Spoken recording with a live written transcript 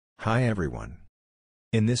Hi everyone.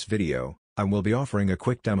 In this video, I will be offering a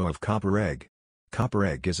quick demo of CopperEgg.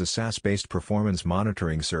 CopperEgg is a SaaS-based performance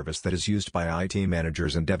monitoring service that is used by IT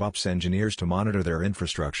managers and DevOps engineers to monitor their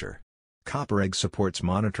infrastructure. CopperEgg supports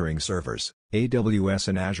monitoring servers, AWS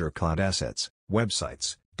and Azure cloud assets,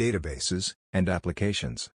 websites, databases, and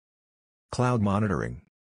applications. Cloud monitoring.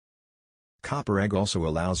 CopperEgg also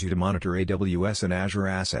allows you to monitor AWS and Azure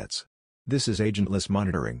assets. This is agentless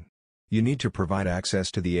monitoring. You need to provide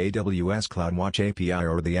access to the AWS CloudWatch API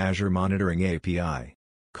or the Azure Monitoring API.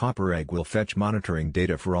 CopperEgg will fetch monitoring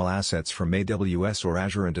data for all assets from AWS or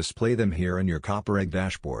Azure and display them here in your CopperEgg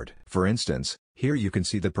dashboard. For instance, here you can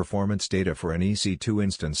see the performance data for an EC2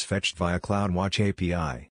 instance fetched via CloudWatch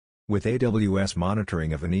API. With AWS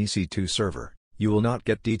monitoring of an EC2 server, you will not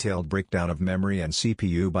get detailed breakdown of memory and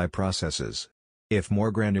CPU by processes. If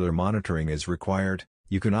more granular monitoring is required,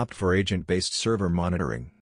 you can opt for agent-based server monitoring.